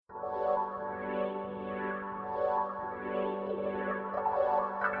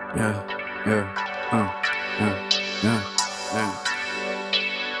Yeah,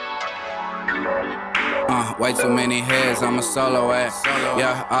 way too many heads, I'm a solo act.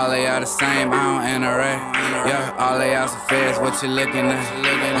 Yeah, all they are the same, I don't interact. Yeah, all they are some feds, what you looking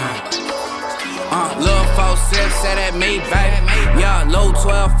at? Lil' 4-6 said at me, baby. Yeah, low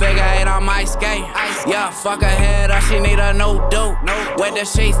 12 figure 8 on my skate. Yeah, fuck her head up, she need a new dude. With the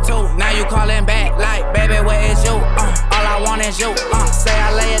sheets too, now you callin' back like, baby, where is you? All I want is you. Say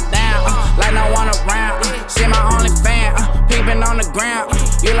I lay it down, like no one around. She my only fan, peeping on the ground.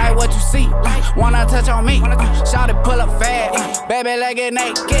 You like what you see? Wanna touch on me? Shout it, pull up fast. Baby, let get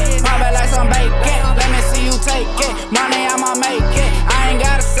naked. Pop it like some bacon. Let me see you take it. Money, I'ma make it. I ain't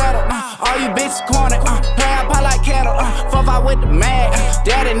gotta settle. All you bitches cornered. Play up like cattle. 4-5 with the mad.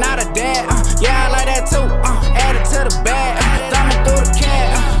 Daddy, not a dad. Yeah, I like that too. Add it to the bag. Thumbing through the cat.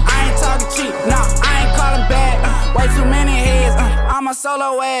 I ain't talking cheap. Nah, I ain't calling back. Way too many heads. I'm a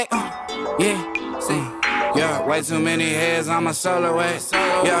solo act. Yeah, see. Yeah, way too many heads, I'm a solo act.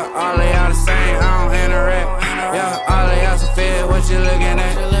 Yeah, all they are the same, I don't interact. Yeah, all they are some fed, what you looking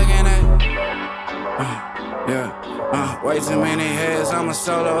at? Way too many heads, I'm a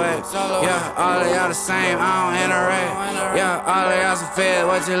solo act. Yeah, all they are the same, I don't interact. Yeah, all they are some fed,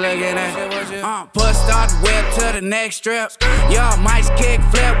 what you looking at? Push start the whip to the next strip. Yeah, mics kick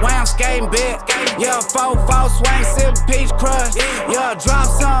flip, when I'm skating bit. Yeah, 4-4 swing, sip peach crush. Yeah, drop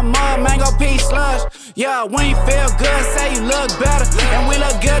some mud, mango peach slush. Yeah, when you feel good, say you look better. And we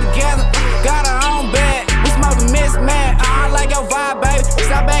look good together, got our own bag. We smoking mismatch, I like your vibe, baby.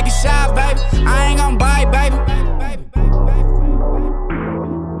 Stop back and shy, baby. I ain't gon' bite, baby.